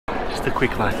Just a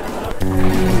quick line.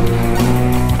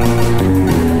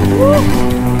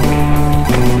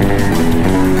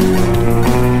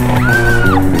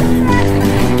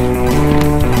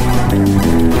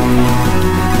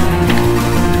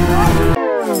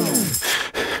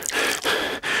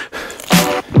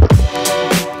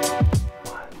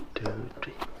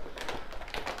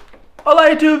 Hola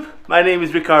YouTube, my name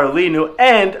is Ricardo Lino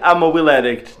and I'm a wheel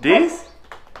addict. This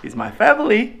is my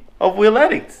family of wheel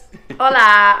addicts.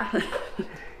 Hola!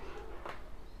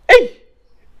 Hey!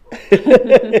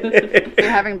 We're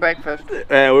having breakfast.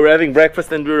 We're having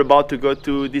breakfast and we're about to go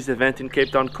to this event in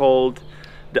Cape Town called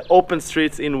the Open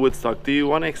Streets in Woodstock. Do you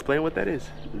want to explain what that is?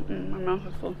 My mouth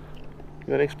is full.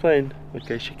 You want to explain?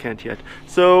 Okay, she can't yet.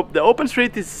 So the Open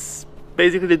Street is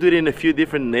basically they do it in a few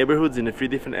different neighborhoods in a few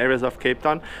different areas of Cape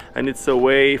Town, and it's a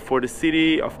way for the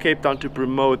city of Cape Town to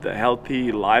promote a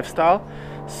healthy lifestyle.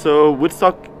 So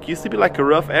Woodstock used to be like a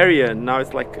rough area and now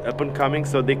it's like up and coming,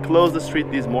 so they closed the street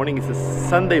this morning. It's a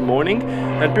Sunday morning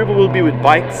and people will be with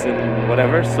bikes and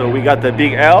whatever, so we got the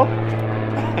big L.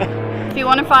 If you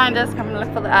want to find us, come and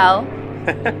look for the L.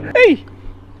 Hey!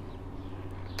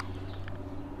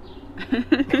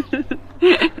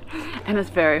 And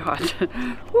it's very hot.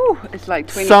 Woo, it's like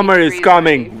 20 Summer is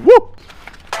coming. Already. Whoop!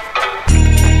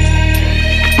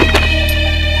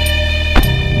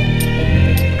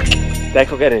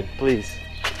 Deco, get in, please.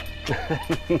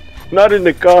 Not in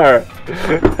the car.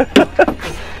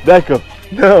 Deco,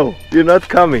 no, you're not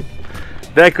coming.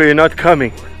 Deco, you're not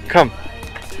coming. Come.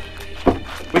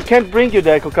 We can't bring you,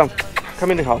 Deco. Come.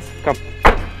 Come in the house. Come.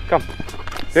 Come.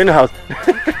 You're in the house.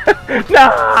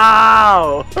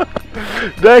 No!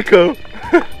 Deco!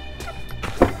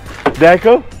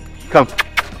 Deco, come.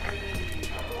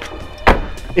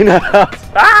 In the house.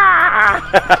 Ah!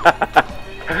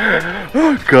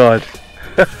 Oh God.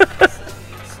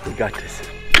 We got this.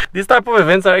 These type of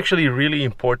events are actually really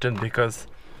important because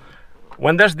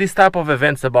when there's this type of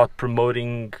events about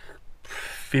promoting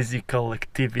physical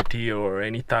activity or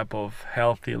any type of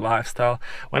healthy lifestyle,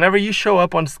 whenever you show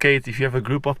up on skates, if you have a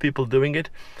group of people doing it,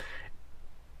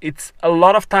 it's a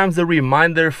lot of times a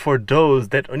reminder for those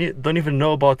that don't even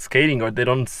know about skating or they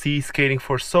don't see skating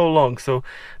for so long. So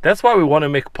that's why we want to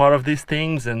make part of these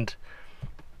things, and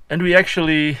we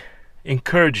actually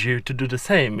encourage you to do the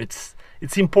same. It's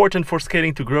important for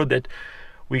skating to grow that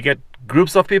we get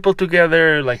groups of people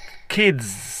together, like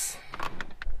kids.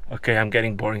 Okay, I'm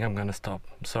getting boring, I'm gonna stop.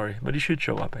 I'm sorry, but you should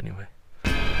show up anyway.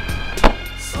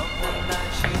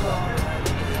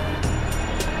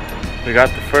 We got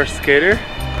the first skater.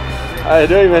 I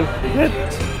don't even hit.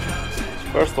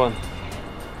 First one.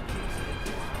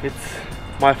 It's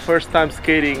my first time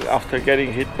skating after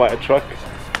getting hit by a truck.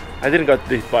 I didn't get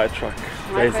hit by a truck.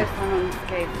 My first time on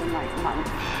skates in like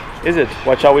months. Is it?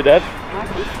 Watch out with that. I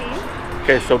can see.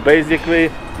 Okay, so basically,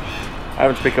 I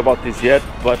haven't speak about this yet,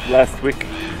 but last week,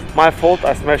 my fault,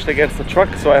 I smashed against the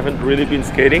truck, so I haven't really been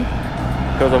skating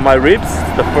because of my ribs.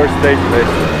 It's the first day today.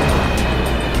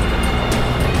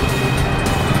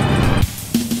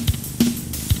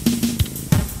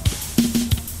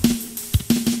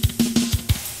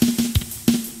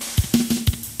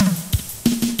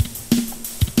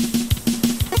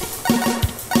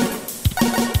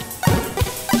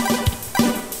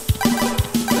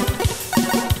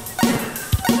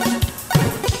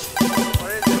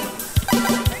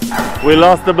 We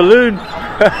lost the balloon.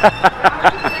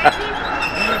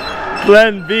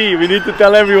 Plan B, we need to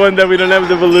tell everyone that we don't have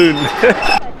the balloon. Oh,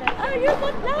 you got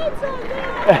lights on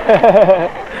there.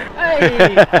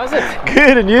 Hey, how's it?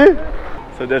 Good, and you?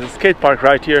 So there's a skate park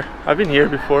right here. I've been here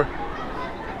before.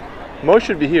 Mo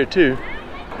should be here too.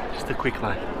 Just a quick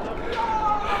line.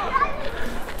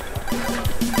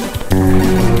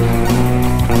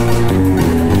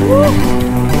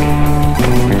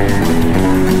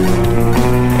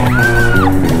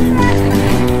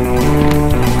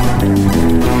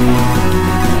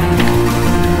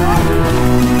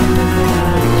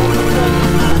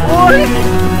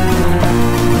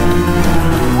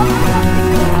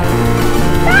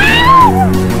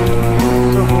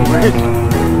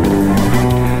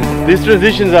 These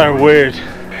transitions are weird.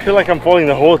 I feel like I'm falling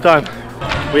the whole time.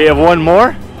 We have one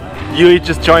more. You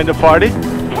just joined the party.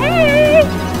 Hey!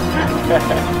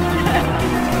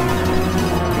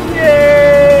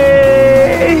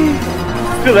 Yay!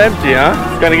 Still empty, huh?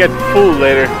 It's gonna get full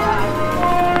later.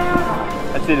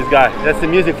 I see this guy. That's the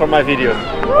music for my video.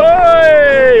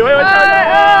 Wait, watch out!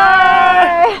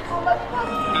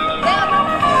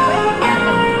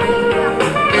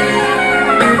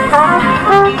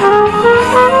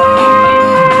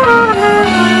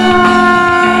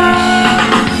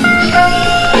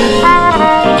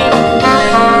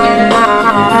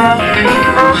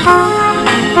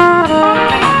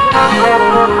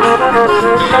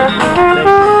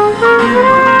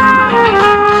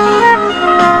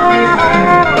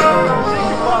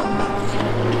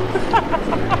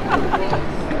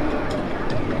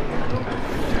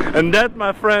 And that,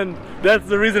 my friend, that's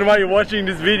the reason why you're watching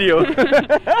this video.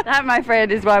 That, my friend,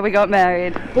 is why we got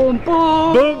married. Boom,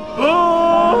 boom. Boom,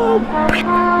 boom.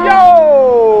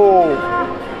 Yo!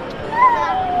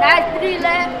 Nice tree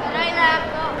left.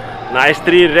 Nice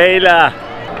tree, Rayla.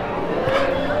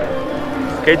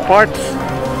 Skate parts.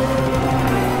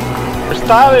 You're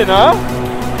styling, huh?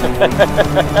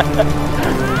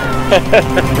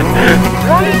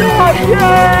 Run on!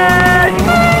 Yay!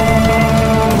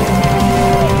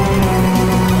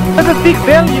 That's a big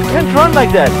belly, you can't run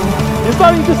like that. You're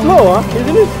starting too slow, huh?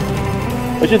 Isn't it?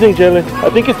 What do you think, Jaylin? I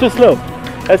think it's too slow.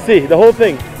 Let's see, the whole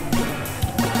thing.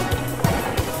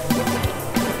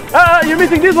 Ah, you're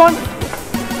missing this one.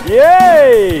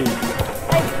 Yay!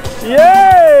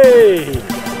 Yay!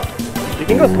 You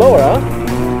can go slower, huh?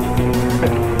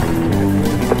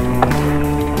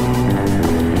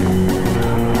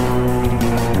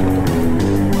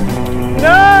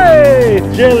 Nice!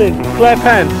 Jaylin, clap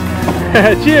hands.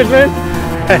 Cheers, man!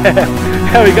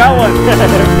 Yeah, we got one!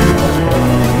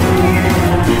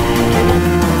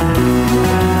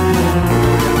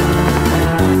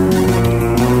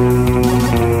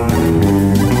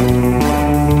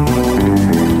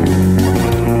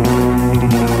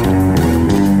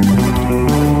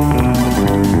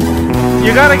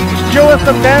 You gotta show us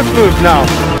some dance moves now.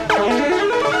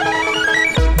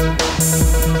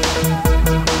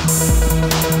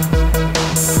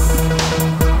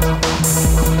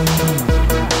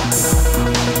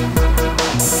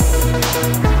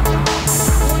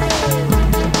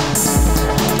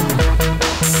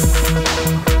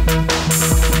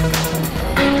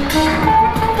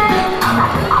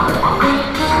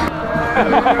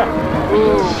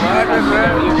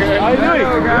 How you doing?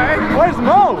 Where's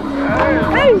Mo?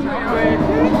 Hey!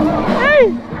 Hey!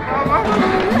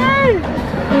 Hey!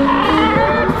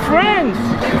 Friends!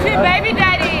 Two baby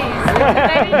daddies.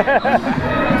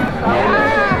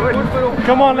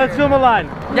 Come on, let's film a line.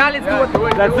 Yeah, let's do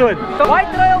it. Let's do it.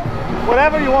 White trail.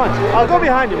 Whatever you want. I'll go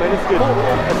behind you, man. It's good.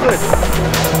 Let's do it.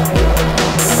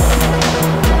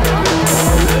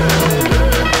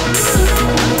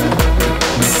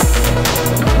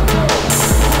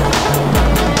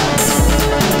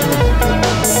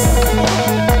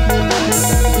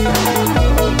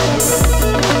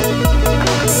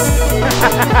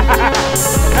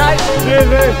 Nice. Cheers,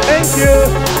 man. Thank you.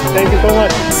 Thank you so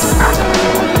much.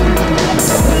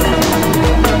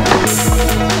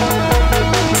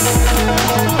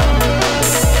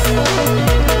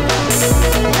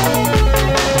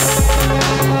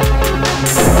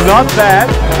 Not bad.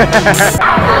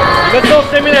 Let's all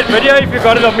send me that video if you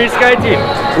got it of me skating.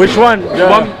 Which one?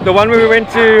 The one where we went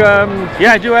to,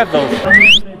 yeah, I do have those.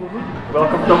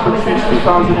 Welcome to Fish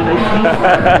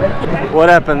 2018. What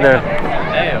happened there?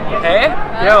 Hey,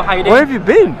 yo, how you doing? Where have you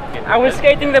been? I was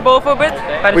skating the ball for a bit.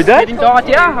 But With that? it's getting hard.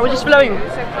 Yeah, I was just flowing.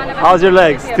 How's your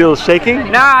legs? Still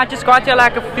shaking? Nah, I just got here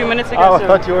like a few minutes ago. Oh, I so.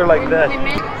 thought you were like that.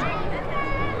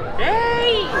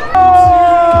 Hey!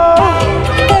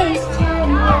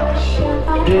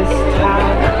 This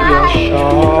time you're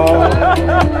sure.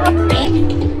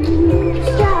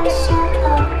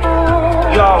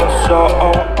 You're so.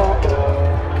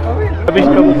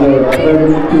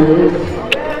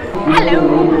 Hello.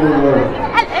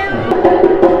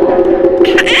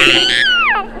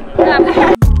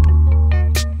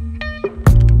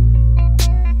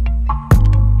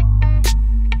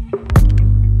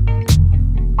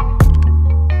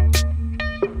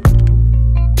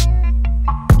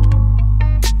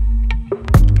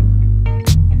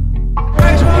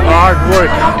 Hard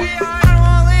work.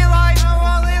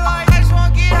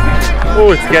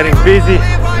 Oh, it's getting busy.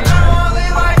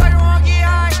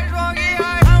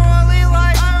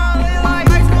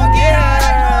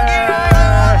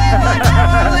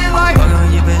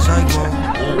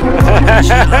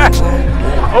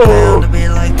 Oh,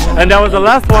 and that was the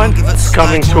last one. It's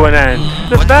coming to an end.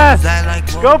 The best.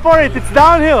 Go for it. It's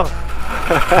downhill.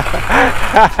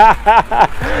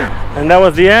 And that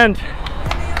was the end.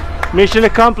 Mission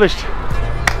accomplished.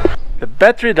 The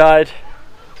battery died.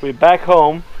 We're back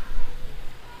home.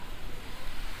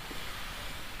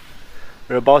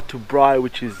 We're about to braai,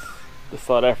 which is the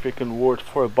South African word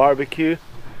for a barbecue.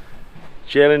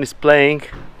 Jaylin is playing.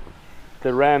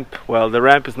 The ramp, well, the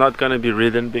ramp is not gonna be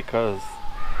ridden because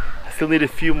I still need a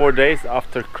few more days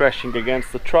after crashing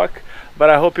against the truck. But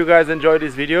I hope you guys enjoyed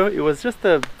this video. It was just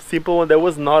a simple one. There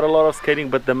was not a lot of skating,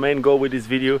 but the main goal with this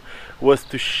video was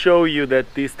to show you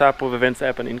that these type of events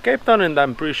happen in Cape Town, and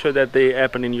I'm pretty sure that they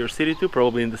happen in your city too,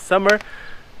 probably in the summer.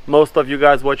 Most of you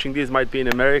guys watching this might be in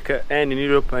America and in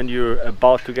Europe, and you're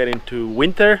about to get into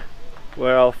winter.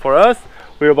 Well, for us,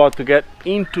 we're about to get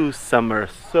into summer.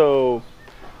 So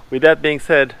with that being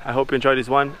said, I hope you enjoyed this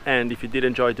one, and if you did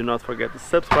enjoy, do not forget to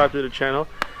subscribe to the channel.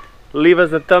 Leave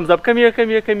us a thumbs up. Come here, come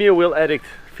here, come here. Wheel Addict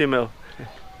female.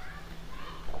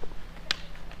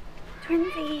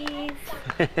 Twinsies.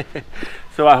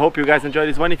 So I hope you guys enjoyed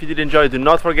this one. If you did enjoy, do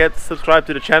not forget to subscribe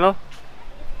to the channel.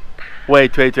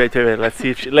 Wait. Let's see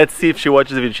if she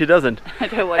watches the video. She doesn't. I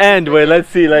don't watch And this wait,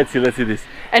 video. let's see this.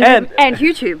 And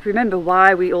YouTube. Remember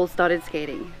why we all started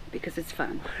skating? Because it's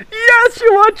fun. Yes, she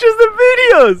watches the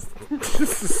videos.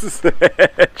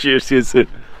 Cheers, see you soon.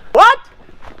 What?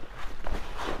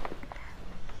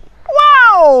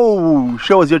 Wow!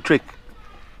 Show us your trick.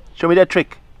 Show me that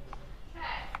trick.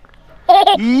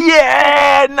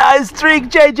 Yeah, nice trick,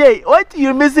 JJ. What?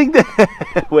 You're missing the...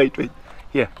 Wait.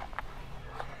 Here.